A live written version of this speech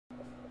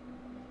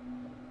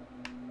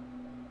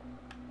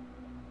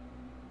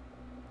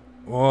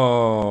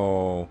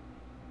Whoa.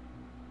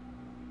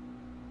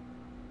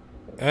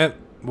 And,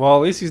 well,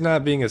 at least he's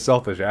not being a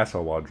selfish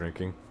asshole while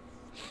drinking.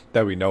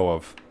 That we know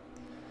of.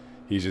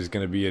 He's just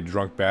gonna be a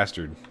drunk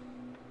bastard.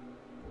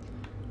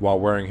 While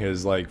wearing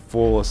his, like,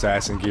 full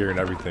assassin gear and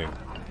everything.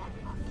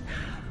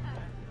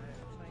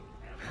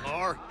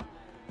 Or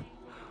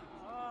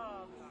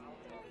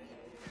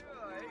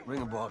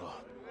bring a bottle.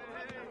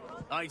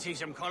 I take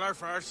some color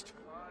first.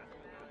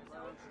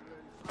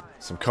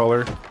 Some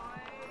color.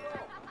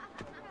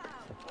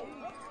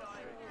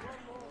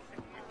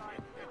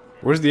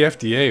 Where's the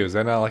FDA? Was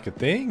that not like a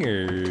thing,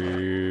 or?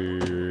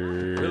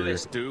 Will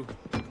this do?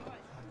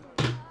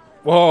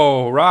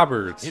 Whoa,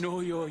 Roberts. In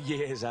all your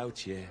years out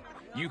here,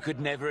 you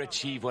could never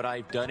achieve what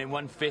I've done in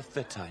 1/5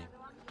 the time.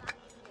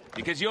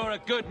 Because you're a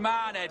good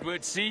man,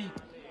 Edward, see?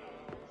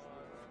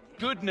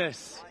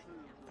 Goodness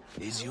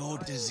is your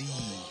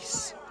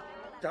disease.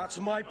 That's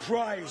my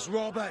prize,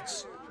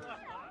 Roberts.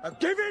 Now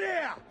give it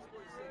here.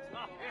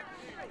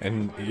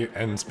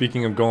 And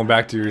speaking of going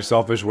back to your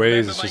selfish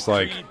ways, it's just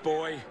like, creed,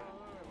 boy.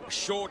 A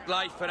short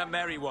life and a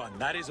merry one,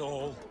 that is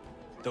all.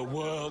 The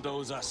world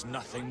owes us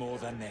nothing more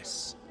than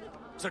this.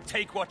 So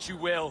take what you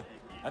will,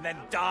 and then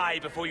die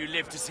before you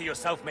live to see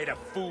yourself made a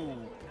fool.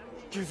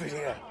 Give it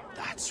here.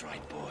 That's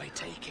right, boy,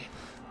 take it.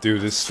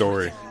 dude, this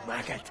story. You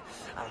maggot.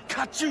 I'll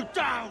cut you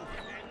down.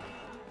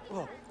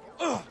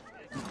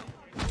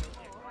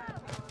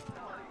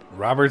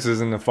 Roberts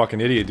isn't a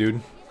fucking idiot,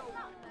 dude.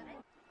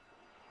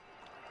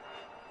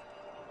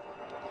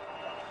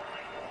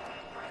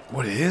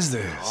 What is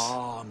this?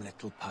 Calm,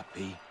 little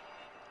puppy,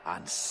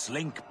 and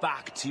slink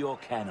back to your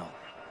kennel.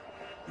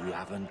 You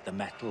haven't the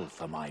mettle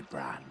for my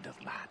brand of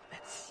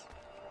madness.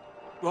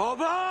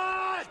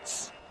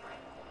 Roberts!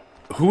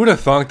 Who would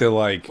have thunk that,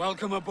 like...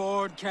 Welcome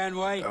aboard,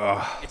 Kenway.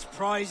 It's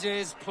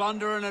prizes,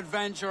 plunder, and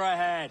adventure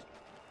ahead.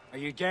 Are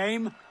you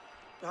game?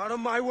 Out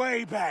of my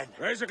way, Ben.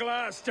 Raise a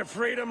glass to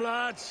freedom,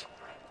 lads.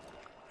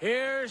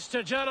 Here's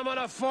to gentlemen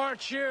of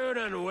fortune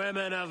and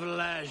women of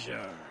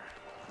leisure.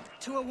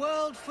 To a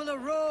world full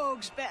of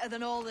rogues, better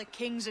than all the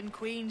kings and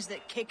queens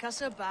that kick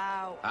us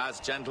about. As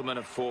gentlemen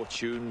of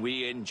fortune,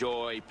 we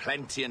enjoy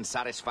plenty and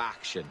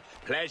satisfaction,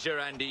 pleasure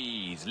and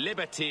ease,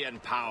 liberty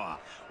and power.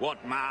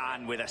 What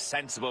man with a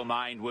sensible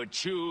mind would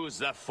choose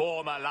the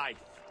former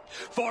life?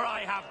 For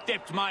I have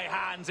dipped my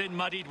hands in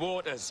muddied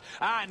waters,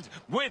 and,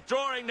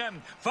 withdrawing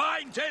them,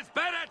 find 'tis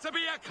better to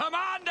be a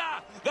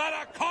commander than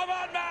a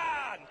common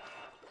man!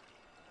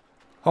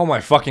 Oh my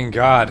fucking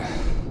god.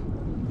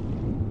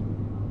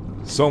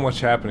 So much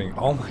happening.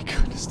 Oh my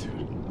goodness, dude.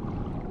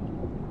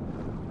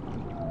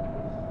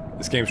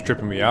 This game's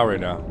tripping me out right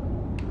now.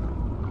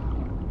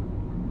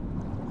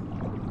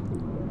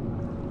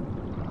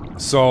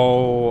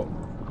 So...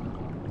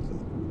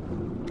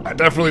 I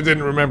definitely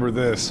didn't remember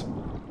this.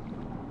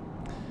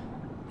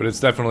 But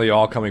it's definitely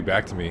all coming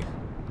back to me.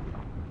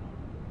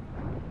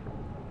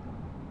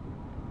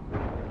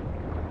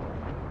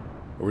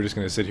 Are we just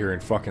gonna sit here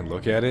and fucking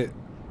look at it?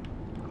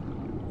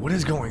 What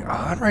is going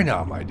on right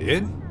now, my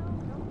dude?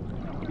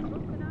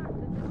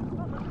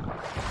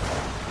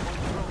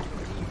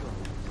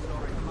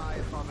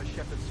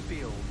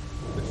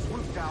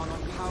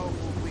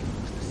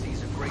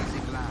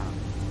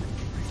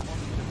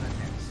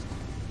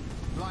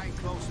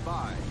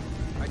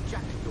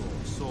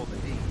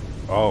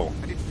 Oh.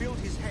 And it filled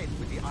his head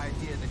with the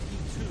idea that he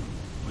too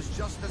was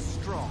just as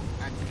strong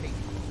and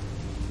capable.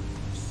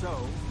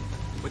 So,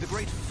 with a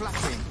great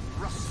flapping,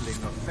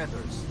 rustling of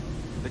feathers,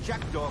 the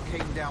jackdaw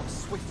came down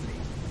swiftly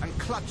and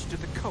clutched at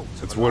the coat.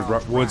 It's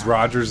Woods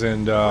Rogers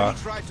and when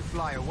he tried to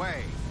fly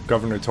away,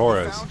 Governor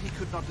Torres. found he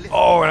could not lift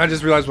Oh, and I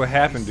just realized what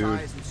happened, dude.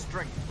 size and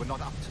strength were not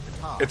up to the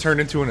task. It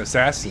turned into an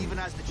assassin. Even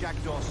as the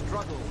jackdaw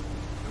struggled,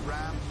 the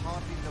ram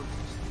hardly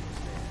noticed he was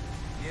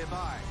there.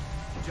 Nearby,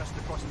 just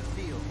across the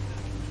field,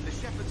 the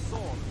shepherd saw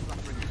the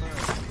fluttering bird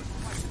and was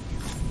quite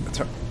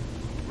amused.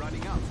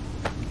 Running up,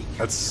 he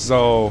That's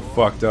so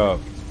fucked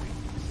up.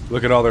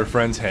 Look at all their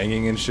friends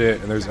hanging and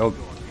shit, and there's El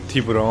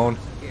Tiburon.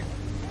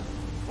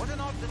 What an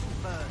odd little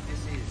bird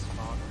this is,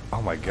 Father.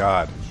 Oh my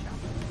god.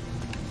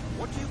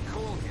 What do you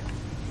call him?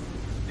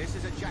 This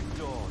is a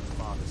jackdaw, the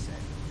father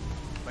said.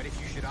 But if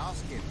you should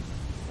ask him,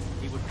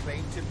 he would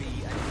claim to be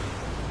an eagle.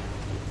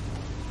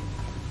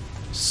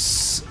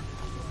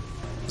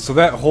 So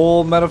that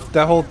whole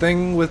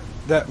thing with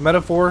that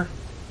metaphor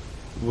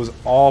was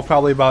all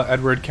probably about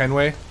Edward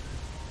Kenway.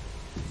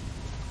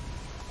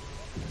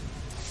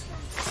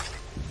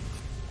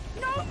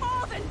 No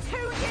more than 2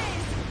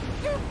 years!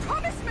 You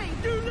promised me!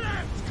 You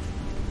left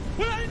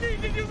when I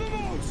needed you the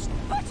most.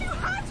 But you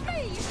had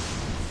me!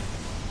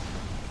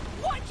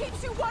 What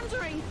keeps you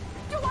wondering?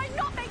 Do I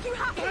not make you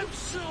happy? I'm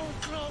so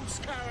close,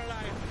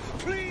 Caroline.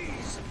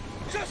 Please,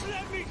 just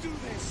let me do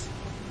this.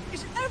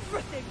 Is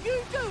everything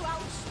you do out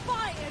of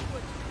spite,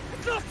 Edward?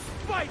 It's not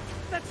spite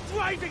that's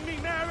driving me,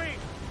 Mary.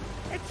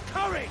 It's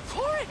courage.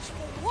 Courage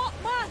for what,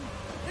 man?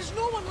 There's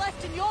no one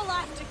left in your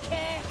life to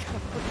care.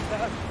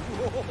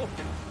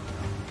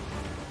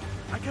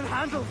 I can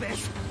handle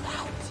this.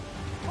 Loud.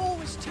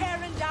 Always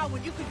tearing down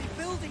when you could be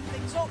building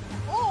things up,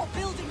 or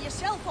building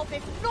yourself up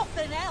if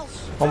nothing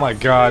else. Oh my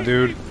god,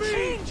 dude.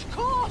 Change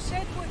course,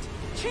 Edward.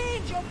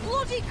 Change your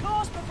bloody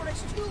course before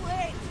it's too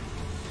late.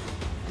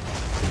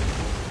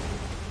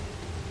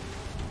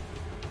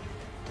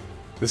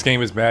 This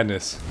game is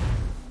madness.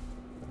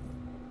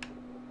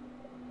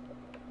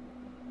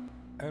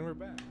 And we're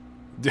back.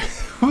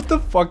 What the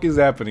fuck is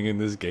happening in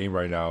this game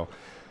right now?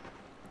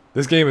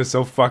 This game is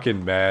so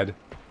fucking mad.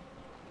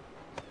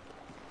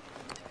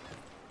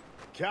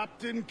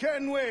 Captain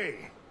Kenway!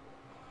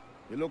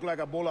 You look like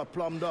a bowl of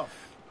plum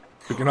duff.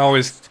 We can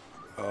always...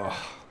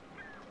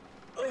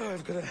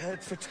 I've got a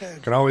head for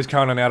 10. Can always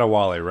count on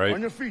Adewale, right?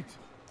 On your feet.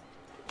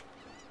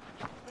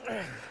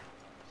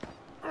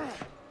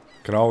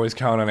 Can always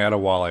count on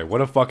Adewale.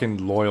 What a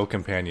fucking loyal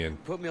companion.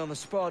 Put me on the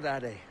spot,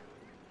 Addy.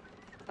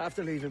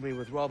 After leaving me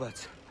with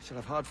Robert, I should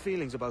have hard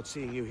feelings about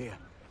seeing you here.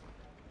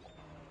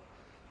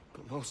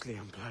 But mostly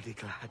I'm bloody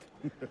glad.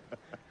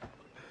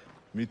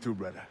 Me too,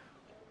 brother.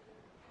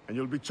 And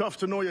you'll be chuffed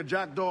to know your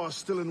jackdaw is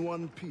still in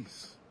one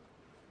piece.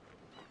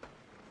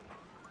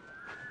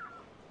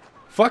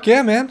 Fuck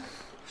yeah, man.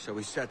 Shall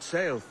we set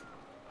sail?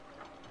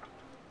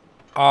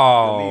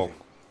 Oh.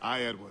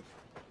 Aye, Edward.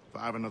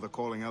 But I have another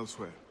calling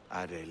elsewhere.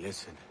 Addy,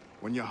 listen.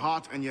 When your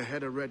heart and your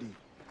head are ready,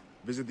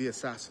 visit the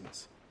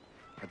assassins.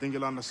 I think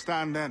you'll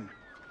understand then.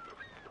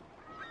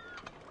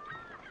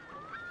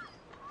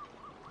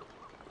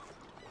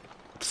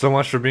 So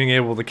much for being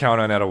able to count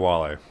on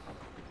Adewale.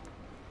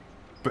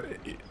 But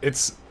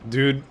it's...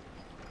 Dude,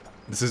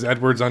 this is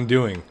Edward's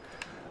undoing.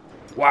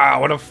 Wow,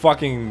 what a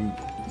fucking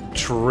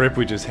trip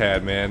we just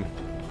had, man.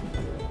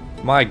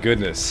 My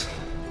goodness.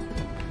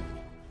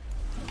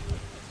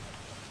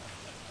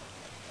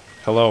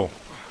 Hello.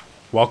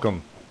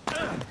 Welcome.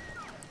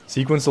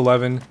 Sequence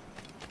 11.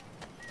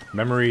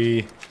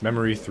 Memory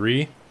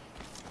 3.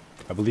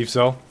 I believe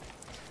so.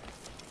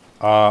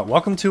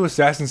 Welcome to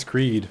Assassin's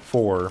Creed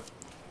 4,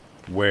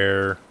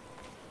 where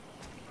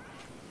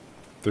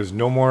there's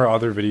no more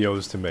other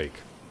videos to make.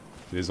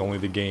 It is only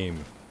the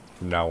game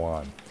from now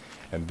on.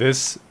 And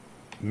this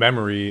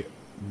memory... ...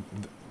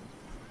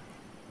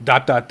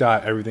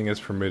 everything is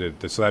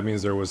permitted. So that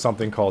means there was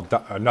something called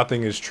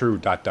nothing is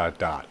true ...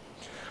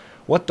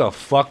 What the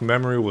fuck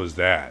memory was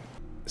that?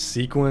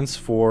 Sequence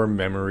 4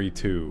 Memory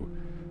 2.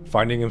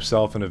 Finding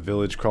himself in a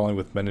village crawling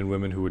with men and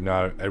women who would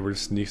not... Edward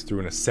sneaks through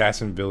an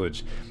assassin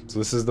village. So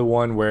this is the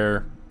one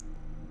where...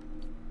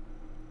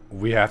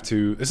 we have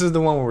to... This is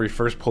the one where we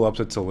first pull up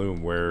to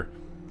Tulum, where...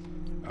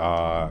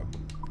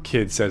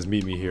 Kid says,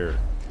 meet me here.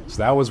 So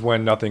that was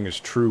when Nothing Is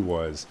True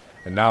was.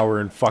 And now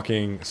we're in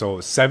fucking...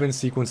 So 7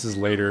 sequences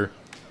later,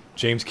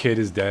 James Kidd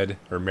is dead.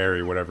 Or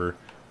Mary, whatever.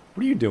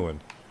 What are you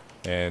doing?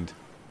 And...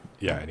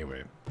 yeah,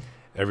 anyway.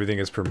 Everything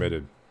is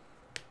permitted.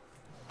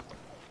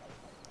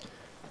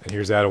 And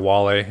here's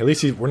Adewale. At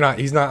least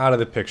he's not out of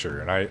the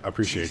picture, and I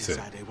appreciate Jesus, it.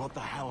 Addy, what the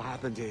hell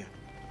happened here?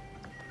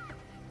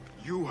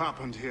 You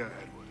happened here,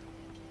 Edward.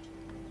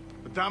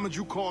 The damage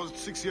you caused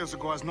 6 years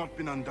ago has not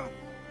been undone.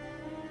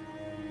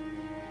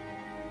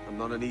 I'm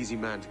not an easy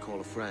man to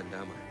call a friend,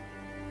 am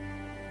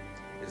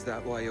I? Is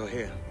that why you're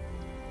here?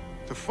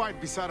 To fight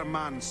beside a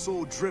man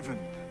so driven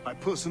by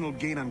personal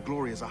gain and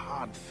glory is a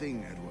hard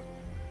thing, Edward.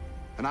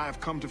 And I have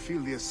come to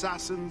feel the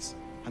assassins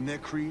and their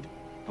creed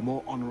a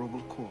more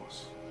honorable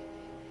course.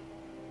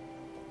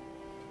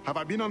 Have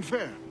I been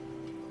unfair?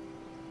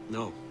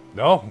 No.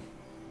 No.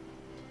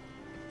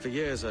 For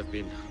years I've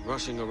been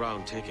rushing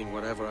around taking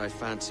whatever I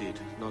fancied,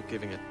 not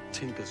giving a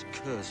tinker's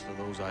curse for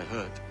those I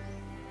hurt.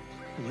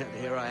 And yet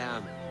here I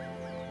am,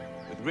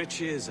 with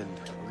riches and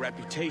a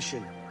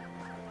reputation,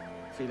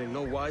 feeling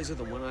no wiser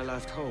than when I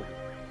left home.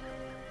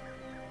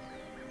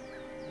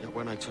 Yet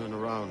when I turn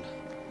around,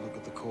 look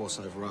at the course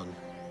I've run.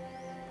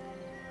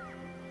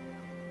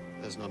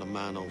 There's not a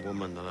man or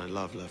woman that I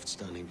love left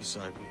standing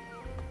beside me.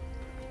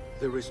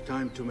 There is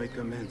time to make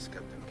amends,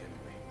 Captain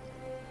Kenway.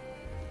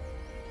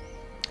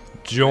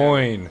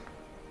 Join.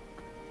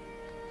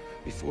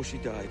 Before she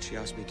died, she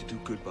asked me to do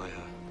good by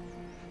her,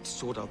 to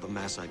sort out the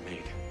mess I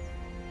made.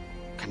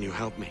 Can you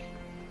help me?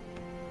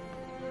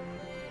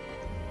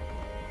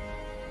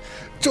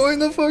 Join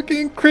the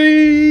fucking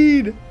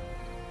creed!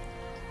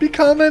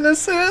 Become an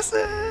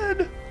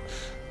assassin!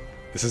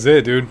 This is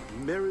it, dude.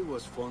 Mary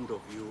was fond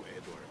of you,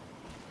 Edward.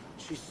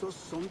 She saw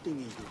something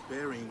in your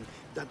bearing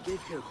that gave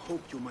her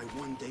hope you might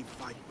one day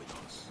fight with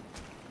us.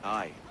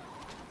 Aye.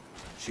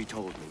 She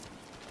told me.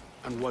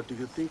 And what do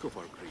you think of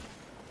our creed?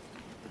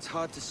 It's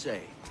hard to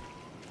say.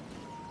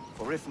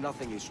 For if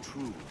nothing is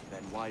true,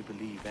 then why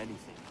believe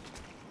anything?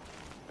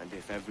 And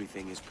if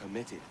everything is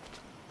permitted,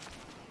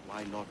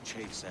 why not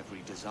chase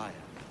every desire?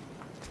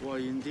 Why,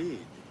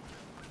 indeed.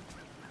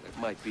 It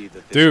might be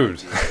that this Dude,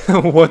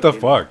 idea what the is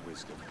fuck?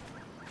 wisdom,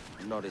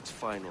 not its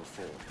final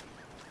form.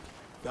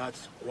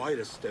 That's quite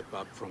a step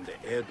up from the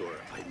Edward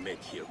I met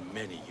here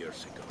many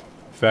years ago.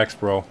 Facts,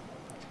 bro.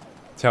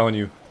 Telling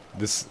you,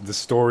 the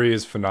story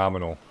is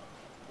phenomenal.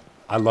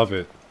 I love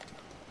it.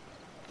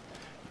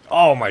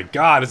 Oh my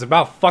god, it's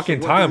about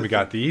fucking So what do time you we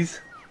got think? these.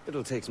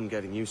 It'll take some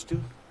getting used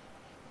to.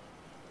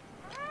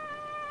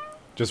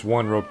 Just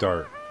one rope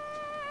dart.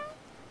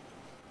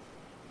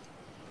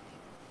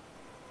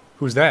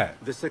 Who's that?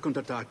 The second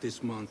attack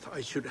this month.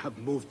 I should have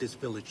moved this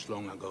village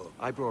long ago.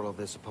 I brought all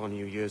this upon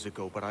you years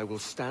ago, but I will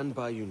stand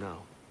by you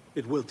now.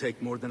 It will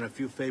take more than a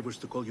few favors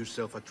to call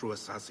yourself a true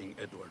assassin,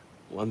 Edward.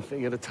 One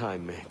thing at a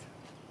time, mate.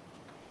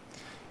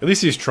 At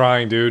least he's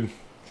trying, dude.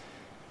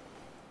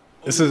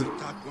 This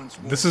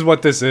is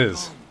what this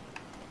is.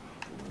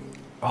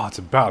 Oh, it's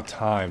about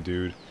time,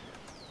 dude.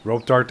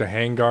 Rope dart to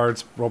hang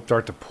guards, rope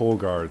dart to pull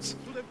guards.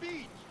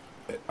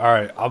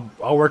 Alright,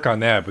 I'll work on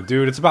that, but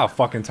dude, it's about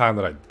fucking time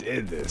that I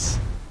did this.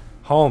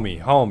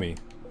 Homie.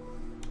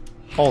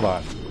 Hold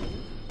on.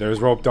 There's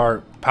rope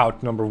dart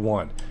pouch number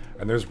 1.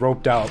 And there's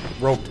roped. That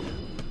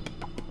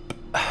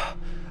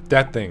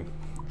thing.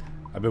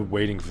 I've been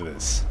waiting for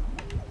this.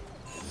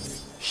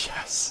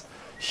 Yes.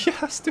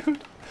 Yes,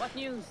 dude. What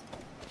news?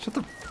 Shut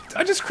the...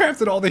 I just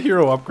crafted all the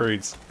hero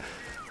upgrades.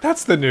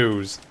 That's the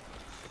news.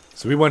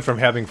 So we went from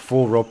having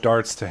full rope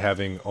darts to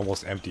having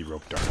almost empty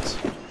rope darts.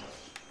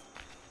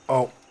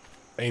 Oh,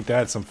 ain't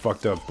that some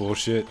fucked up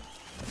bullshit?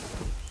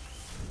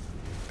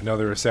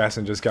 Another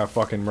assassin just got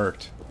fucking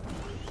murked.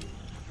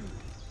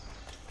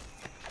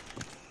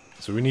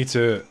 So we need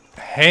to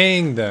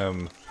hang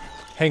them,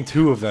 hang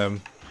 2 of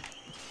them,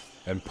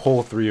 and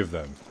pull 3 of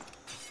them.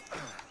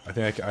 I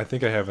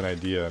think I have an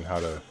idea on how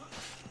to.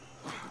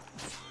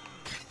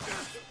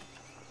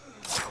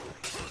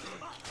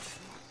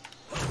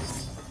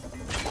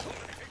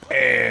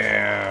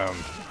 Damn.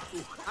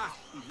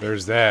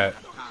 There's that.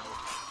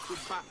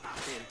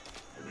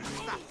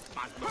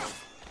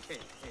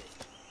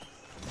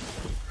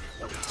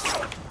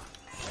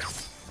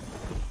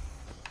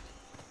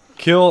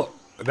 Kill.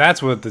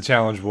 That's what the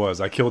challenge was.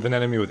 I killed an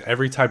enemy with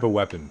every type of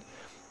weapon.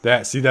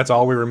 That's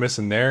all we were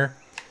missing there.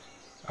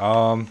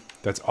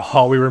 That's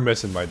all we were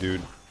missing, my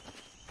dude.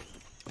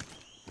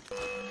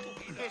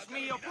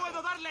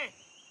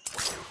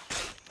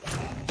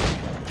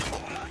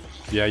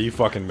 Yeah, you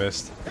fucking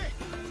missed.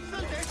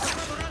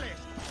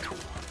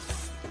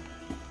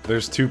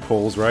 There's 2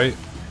 pulls, right?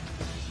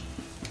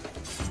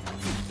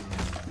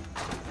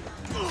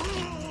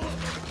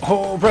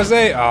 Oh, press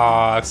A!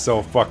 Ah, that's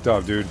so fucked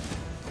up, dude.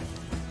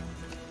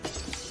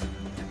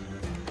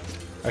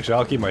 Actually,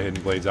 I'll keep my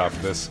hidden blades out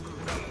for this.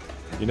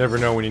 You never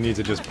know when you need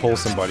to just pull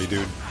somebody,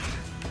 dude.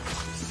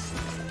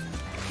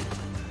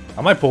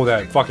 I might pull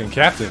that fucking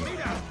captain.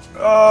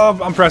 Oh,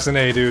 I'm pressing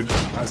A, dude.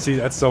 See,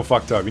 that's so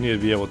fucked up. You need to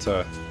be able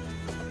to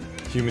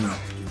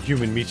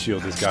human meat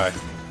shield this guy.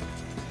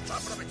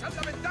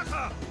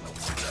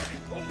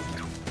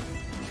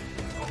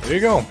 There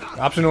you go.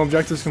 Optional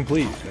objectives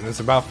complete. And it's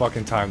about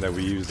fucking time that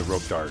we use the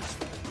rope dart.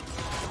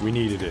 We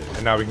needed it.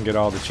 And now we can get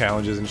all the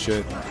challenges and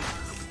shit.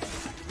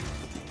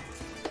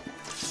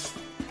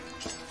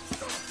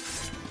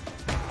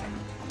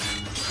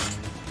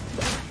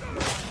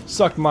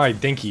 Suck my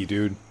dinky,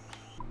 dude.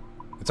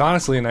 It's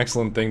honestly an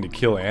excellent thing to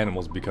kill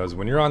animals because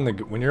when you're on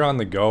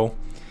the go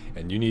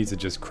and you need to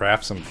just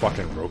craft some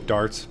fucking rope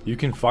darts, you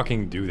can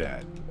fucking do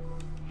that.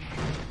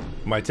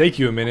 It might take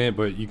you a minute,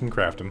 but you can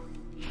craft them.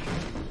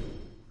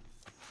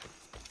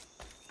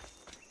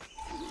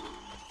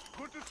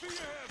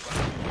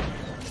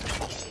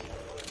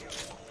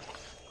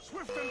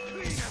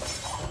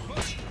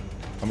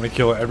 I'm gonna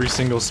kill every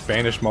single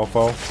Spanish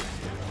mofo.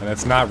 And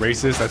that's not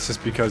racist, that's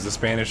just because the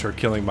Spanish are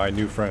killing my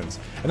new friends.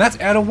 And that's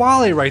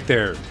Adewale right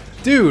there.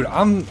 Dude,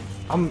 I'm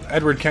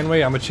Edward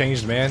Kenway, I'm a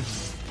changed man.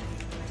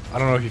 I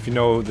don't know if you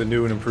know the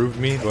new and improved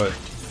me, but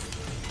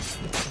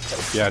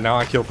yeah, now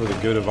I kill for the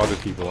good of other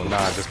people and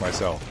not just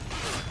myself.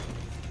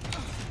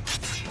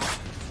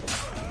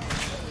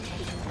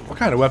 What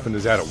kind of weapon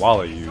does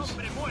Adewale use?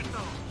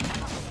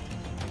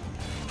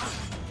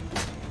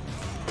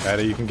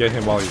 Addy, you can get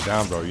him while he's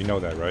down, bro. You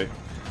know that, right?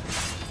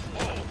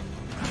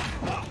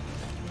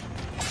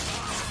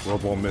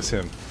 Rob won't miss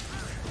him.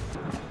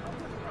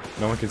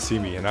 No one can see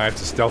me, and I have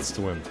to stealth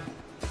swim.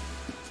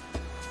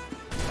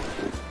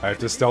 I have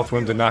to stealth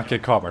swim to not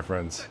get caught, my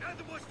friends.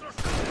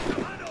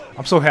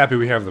 I'm so happy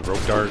we have the rope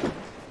dart,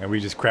 and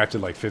we just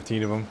crafted like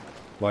 15 of them.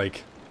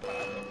 Like,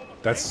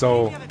 that's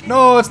so...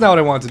 No, that's not what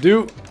I want to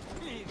do!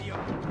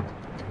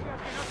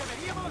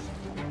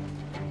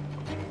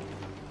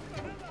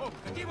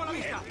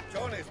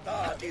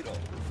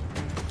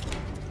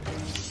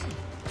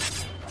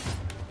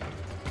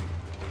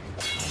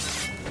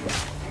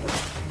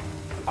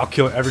 I'll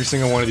kill every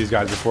single one of these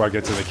guys before I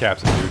get to the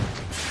captain, dude.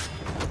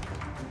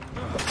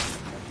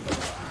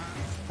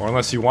 Or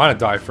unless you want to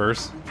die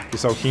first. You're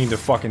so keen to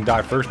fucking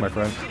die first, my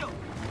friend.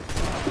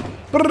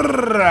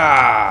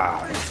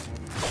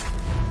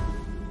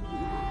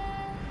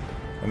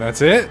 And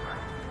that's it?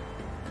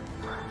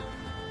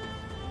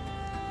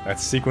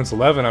 That's sequence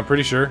 11, I'm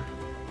pretty sure.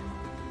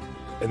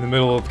 In the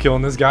middle of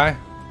killing this guy?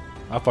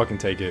 I'll fucking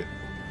take it.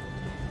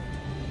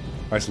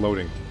 Nice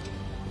loading.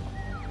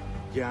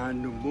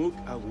 And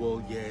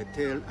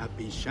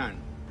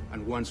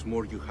once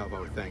more you have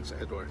our thanks,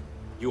 Edward.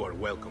 You are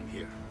welcome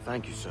here.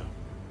 Thank you, sir.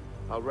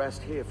 I'll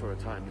rest here for a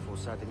time before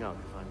setting out,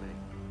 if I may.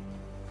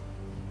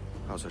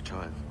 How's her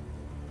child?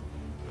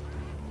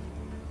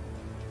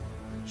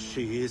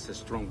 She is a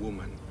strong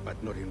woman,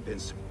 but not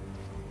invincible.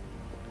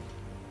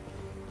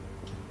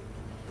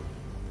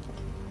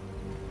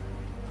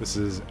 This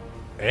is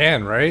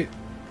Anne, right?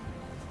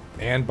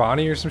 Anne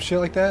Bonny or some shit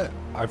like that?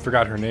 I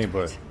forgot her name,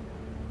 but...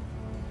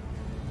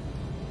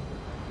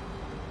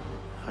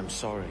 I'm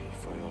sorry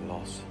for your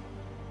loss.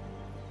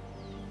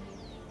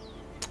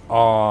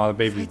 Aw, the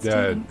baby's If I'd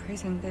stayed in dead.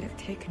 prison, they'd have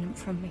taken him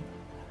from me.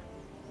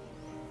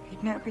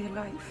 He'd never be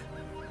alive.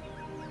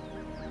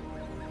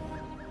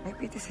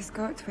 Maybe this is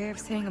God's way of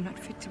saying I'm not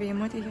fit to be a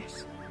mother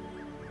yet.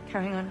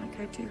 Carrying on like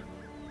I do.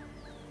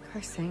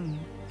 Cursing,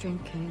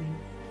 drinking,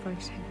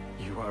 fighting.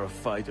 You are a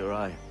fighter,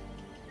 aye.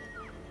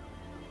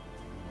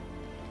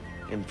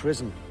 In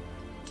prison,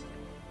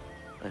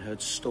 I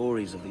heard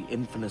stories of the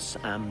infamous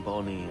Anne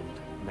Bonny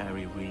and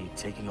Mary Reed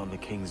taking on the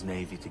King's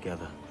Navy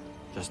together.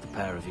 Just the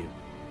pair of you.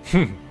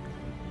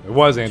 It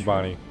was Anne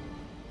Bonny.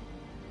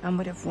 Anne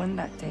would have won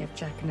that day if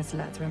Jack and his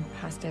lads were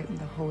passed out in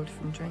the hold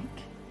from drink.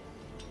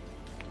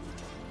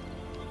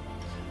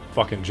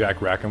 Fucking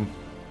Jack Rackham.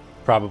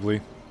 Probably.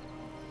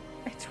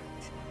 Edward.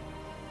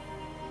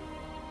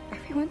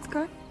 Everyone's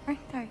gone,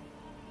 aren't they?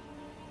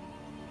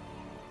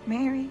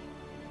 Mary,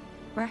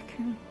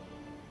 Rackham,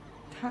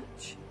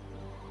 Touch,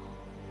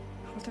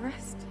 all the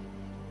rest.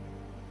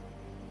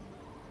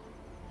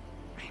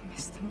 I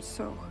miss them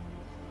so.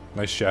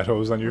 Nice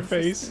shadows on your As if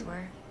face. they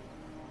were.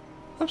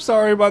 I'm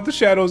sorry about the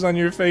shadows on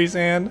your face,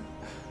 Anne.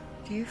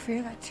 Do you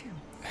feel that too?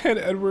 And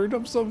Edward,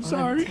 I'm so All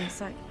sorry. empty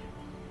inside.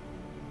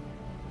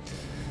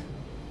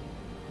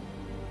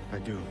 I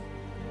do.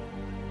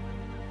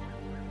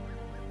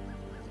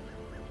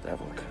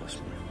 Devil curse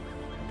me.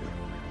 I do.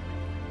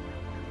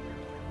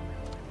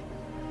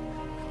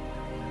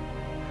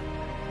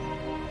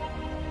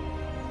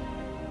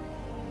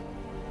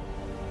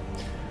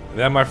 And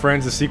that, my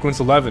friends, is sequence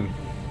 11.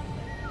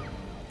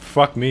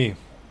 Fuck me.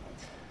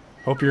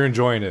 Hope you're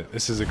enjoying it.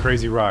 This is a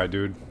crazy ride,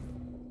 dude.